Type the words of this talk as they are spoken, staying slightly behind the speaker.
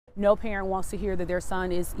No parent wants to hear that their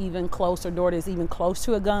son is even close or daughter is even close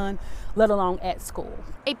to a gun, let alone at school.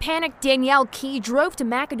 A panicked Danielle Key drove to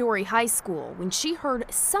McAdory High School when she heard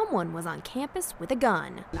someone was on campus with a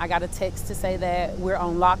gun. I got a text to say that we're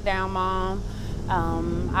on lockdown, Mom.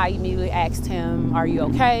 I immediately asked him, "Are you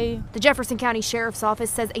okay?" The Jefferson County Sheriff's Office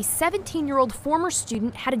says a 17-year-old former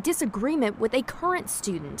student had a disagreement with a current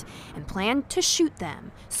student and planned to shoot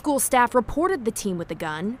them. School staff reported the teen with the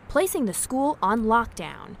gun, placing the school on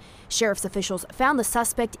lockdown. Sheriff's officials found the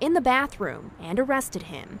suspect in the bathroom and arrested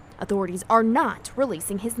him. Authorities are not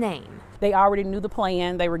releasing his name. They already knew the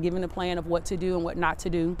plan. They were given a plan of what to do and what not to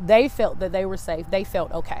do. They felt that they were safe. They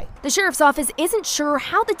felt okay. The sheriff's office isn't sure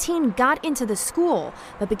how the teen got into the school,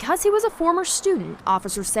 but because he was a former student,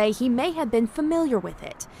 officers say he may have been familiar with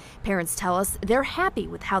it. Parents tell us they're happy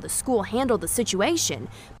with how the school handled the situation,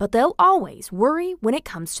 but they'll always worry when it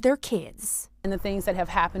comes to their kids. And the things that have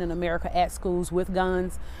happened in America at schools with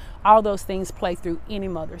guns, all those things play through any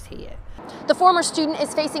mother's head. The former student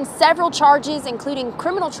is facing several charges, including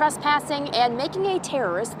criminal trespassing and making a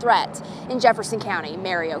terrorist threat. In Jefferson County,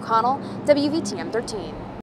 Mary O'Connell, WVTM 13.